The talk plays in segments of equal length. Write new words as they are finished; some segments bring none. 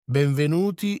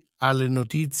Benvenuti alle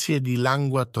notizie di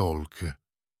Lingua Talk.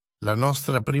 La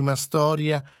nostra prima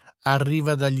storia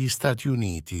arriva dagli Stati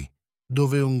Uniti,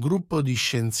 dove un gruppo di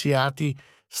scienziati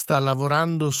sta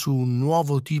lavorando su un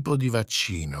nuovo tipo di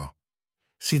vaccino.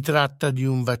 Si tratta di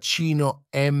un vaccino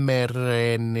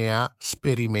mRNA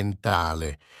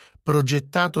sperimentale,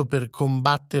 progettato per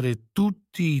combattere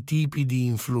tutti i tipi di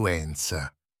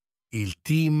influenza. Il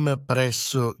team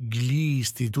presso gli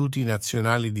Istituti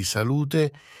Nazionali di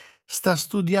Salute sta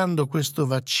studiando questo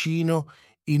vaccino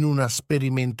in una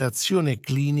sperimentazione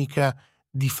clinica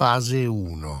di fase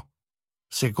 1.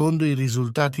 Secondo i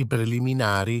risultati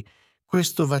preliminari,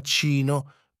 questo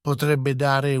vaccino potrebbe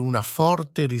dare una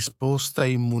forte risposta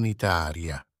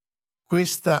immunitaria.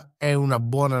 Questa è una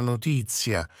buona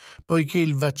notizia, poiché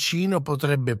il vaccino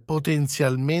potrebbe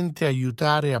potenzialmente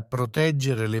aiutare a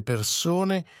proteggere le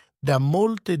persone da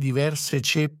molte diverse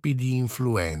ceppi di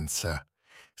influenza.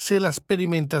 Se la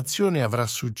sperimentazione avrà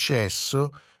successo,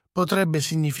 potrebbe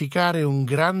significare un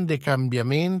grande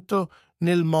cambiamento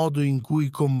nel modo in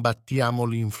cui combattiamo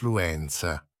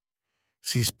l'influenza.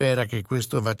 Si spera che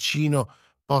questo vaccino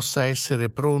possa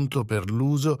essere pronto per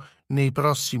l'uso nei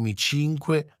prossimi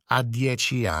 5 a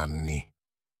 10 anni.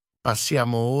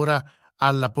 Passiamo ora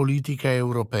alla politica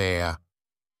europea.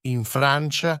 In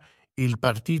Francia, il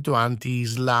partito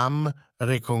anti-Islam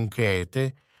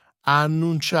Reconquête ha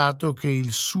annunciato che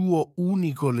il suo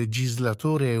unico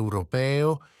legislatore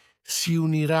europeo si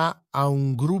unirà a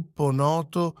un gruppo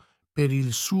noto per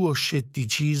il suo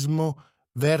scetticismo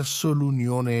verso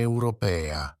l'Unione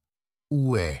Europea,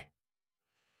 UE.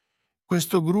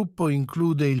 Questo gruppo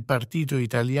include il partito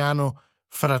italiano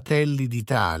Fratelli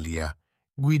d'Italia,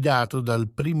 guidato dal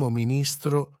primo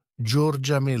ministro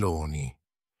Giorgia Meloni.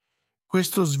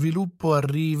 Questo sviluppo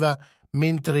arriva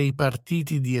mentre i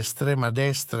partiti di estrema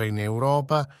destra in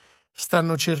Europa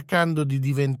stanno cercando di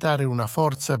diventare una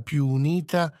forza più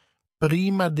unita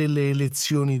prima delle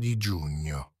elezioni di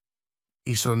giugno.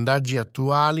 I sondaggi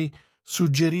attuali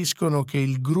suggeriscono che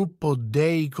il gruppo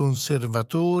dei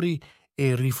conservatori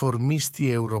e riformisti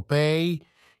europei,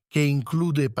 che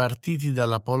include partiti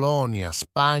dalla Polonia,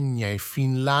 Spagna e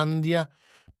Finlandia,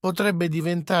 potrebbe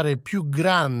diventare più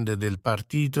grande del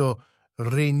partito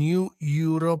Renew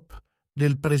Europe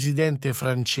del presidente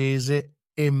francese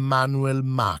Emmanuel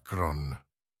Macron.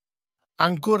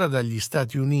 Ancora dagli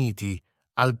Stati Uniti,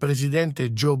 al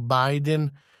presidente Joe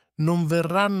Biden non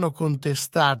verranno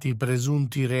contestati i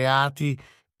presunti reati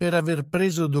per aver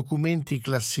preso documenti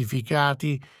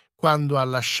classificati quando ha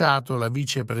lasciato la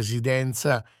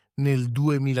vicepresidenza nel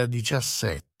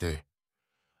 2017.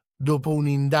 Dopo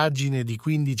un'indagine di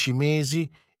 15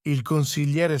 mesi, il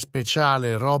consigliere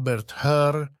speciale Robert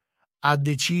Hur ha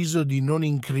deciso di non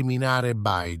incriminare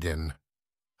Biden.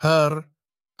 Hur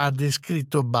ha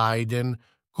descritto Biden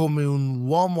come un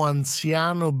uomo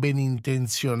anziano ben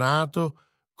intenzionato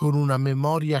con una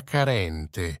memoria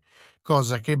carente,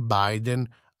 cosa che Biden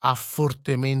ha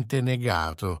fortemente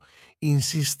negato,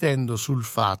 insistendo sul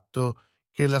fatto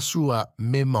che la sua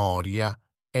memoria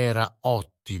era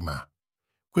ottima.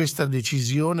 Questa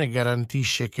decisione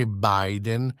garantisce che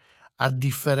Biden, a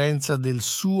differenza del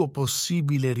suo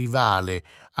possibile rivale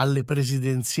alle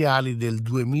presidenziali del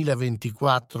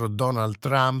 2024 Donald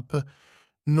Trump,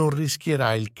 non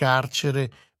rischierà il carcere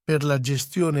per la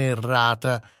gestione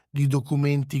errata di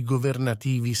documenti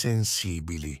governativi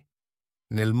sensibili.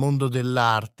 Nel mondo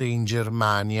dell'arte in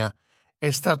Germania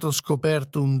è stato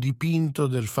scoperto un dipinto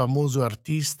del famoso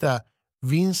artista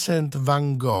Vincent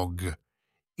van Gogh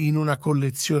in una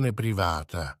collezione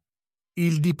privata.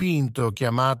 Il dipinto,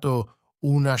 chiamato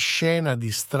Una scena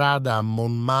di strada a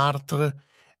Montmartre,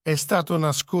 è stato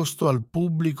nascosto al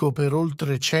pubblico per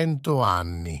oltre 100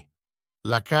 anni.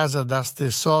 La casa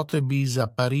d'aste Sotheby's a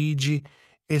Parigi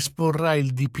esporrà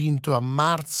il dipinto a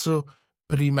marzo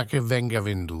prima che venga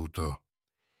venduto.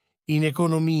 In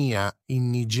economia, in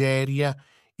Nigeria,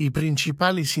 i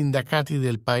principali sindacati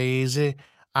del paese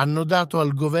hanno dato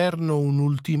al governo un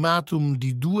ultimatum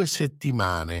di 2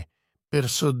 settimane per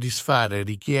soddisfare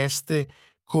richieste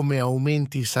come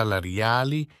aumenti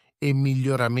salariali e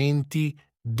miglioramenti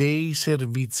dei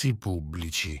servizi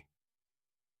pubblici.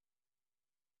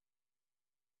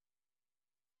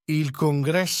 Il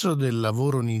Congresso del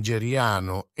Lavoro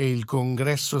nigeriano e il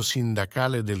Congresso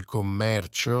sindacale del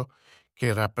commercio,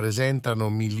 che rappresentano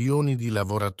milioni di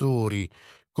lavoratori,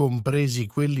 compresi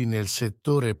quelli nel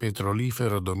settore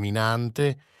petrolifero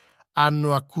dominante,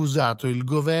 hanno accusato il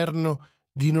governo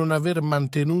di non aver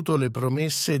mantenuto le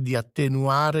promesse di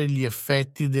attenuare gli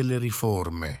effetti delle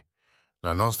riforme.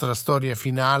 La nostra storia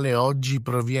finale oggi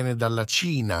proviene dalla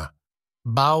Cina.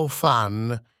 Bao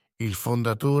Fan, il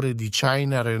fondatore di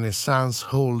China Renaissance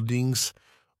Holdings,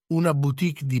 una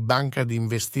boutique di banca di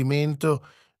investimento,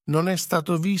 non è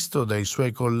stato visto dai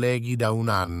suoi colleghi da un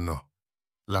anno.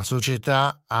 La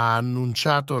società ha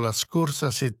annunciato la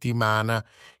scorsa settimana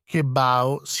che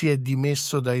Bao si è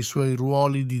dimesso dai suoi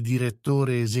ruoli di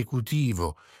direttore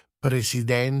esecutivo,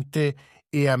 presidente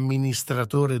e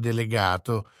amministratore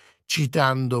delegato,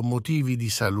 citando motivi di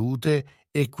salute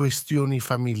e questioni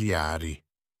familiari.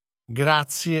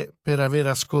 Grazie per aver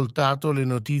ascoltato le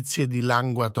notizie di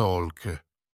Lingua Talk.